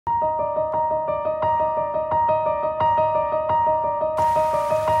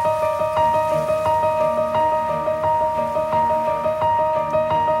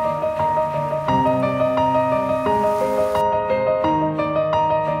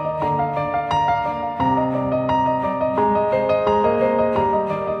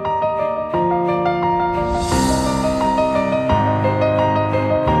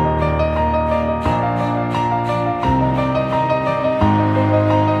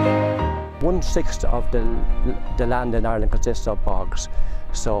One-sixth of the land in Ireland consists of bogs.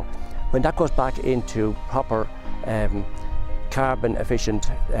 So when that goes back into proper carbon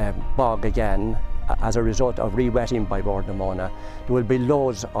efficient bog again, as a result of re-wetting by Bord na Móna, there will be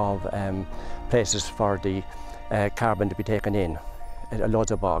loads of places for the carbon to be taken in,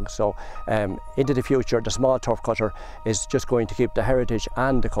 loads of bogs. So into the future, the small turf cutter is just going to keep the heritage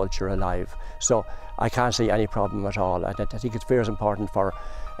and the culture alive. So I can't see any problem at all. I think it's very important for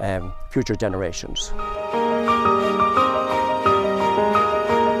future generations.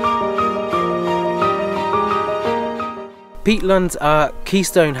 Peatlands are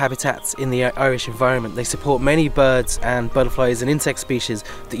keystone habitats in the Irish environment. They support many birds and butterflies and insect species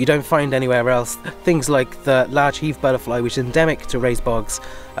that you don't find anywhere else. Things like the large heath butterfly, which is endemic to raised bogs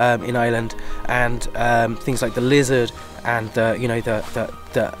in Ireland, and things like the lizard and the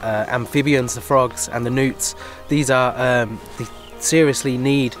amphibians, the frogs and the newts. These are they seriously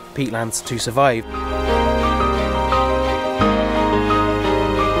need peatlands to survive.